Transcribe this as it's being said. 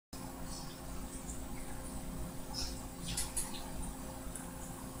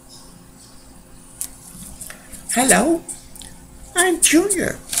Hello, I'm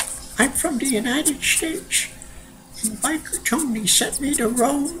Junior. I'm from the United States, and Biker Tony sent me to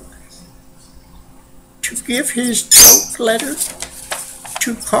Rome to give his joke letter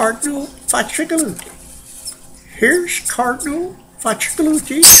to Cardinal Facciacalutei. Here's Cardinal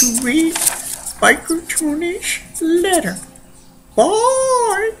Facciacalutei to read Biker Tony's letter.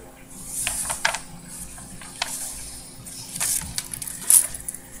 Bye!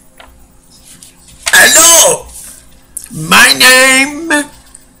 Hello! My name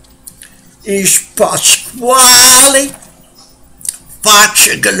is Pasqualli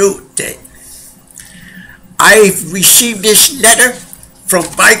Facciacalutei. I've received this letter from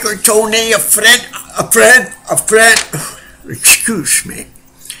Biker Tony, a friend, excuse me.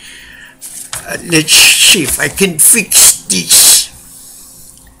 Let's see if I can fix this.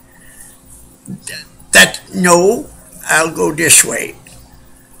 No, I'll go this way.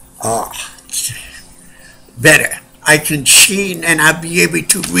 Better. I can see and I'll be able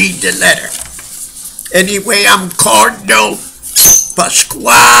to read the letter. Anyway, I'm Cardinal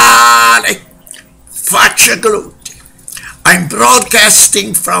Pasqualli Facciacalutei. I'm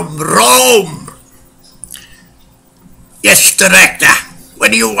broadcasting from Rome. Yes, Director.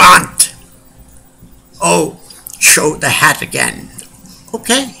 What do you want? Oh, show the hat again.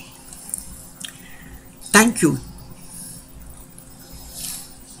 Okay. Thank you.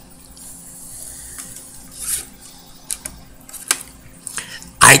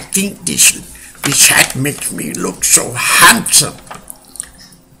 I think this hat makes me look so handsome.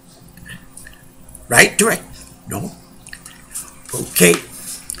 Right, Director? No? Okay.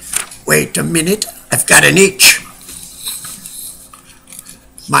 Wait a minute. I've got an itch.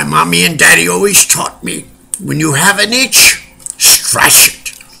 My mommy and daddy always taught me, when you have an itch, scratch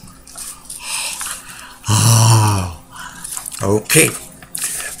it. Oh, okay.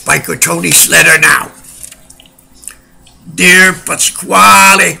 Biker Tony's letter now. Dear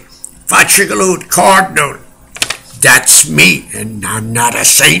Pasqualli Facciacalutei Cardinal, that's me, and I'm not a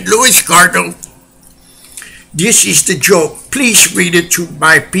St. Louis Cardinal. This is the joke. Please read it to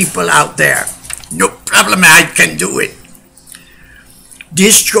my people out there. No problem, I can do it.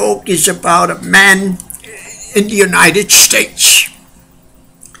 This joke is about a man in the United States.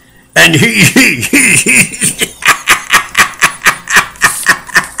 And he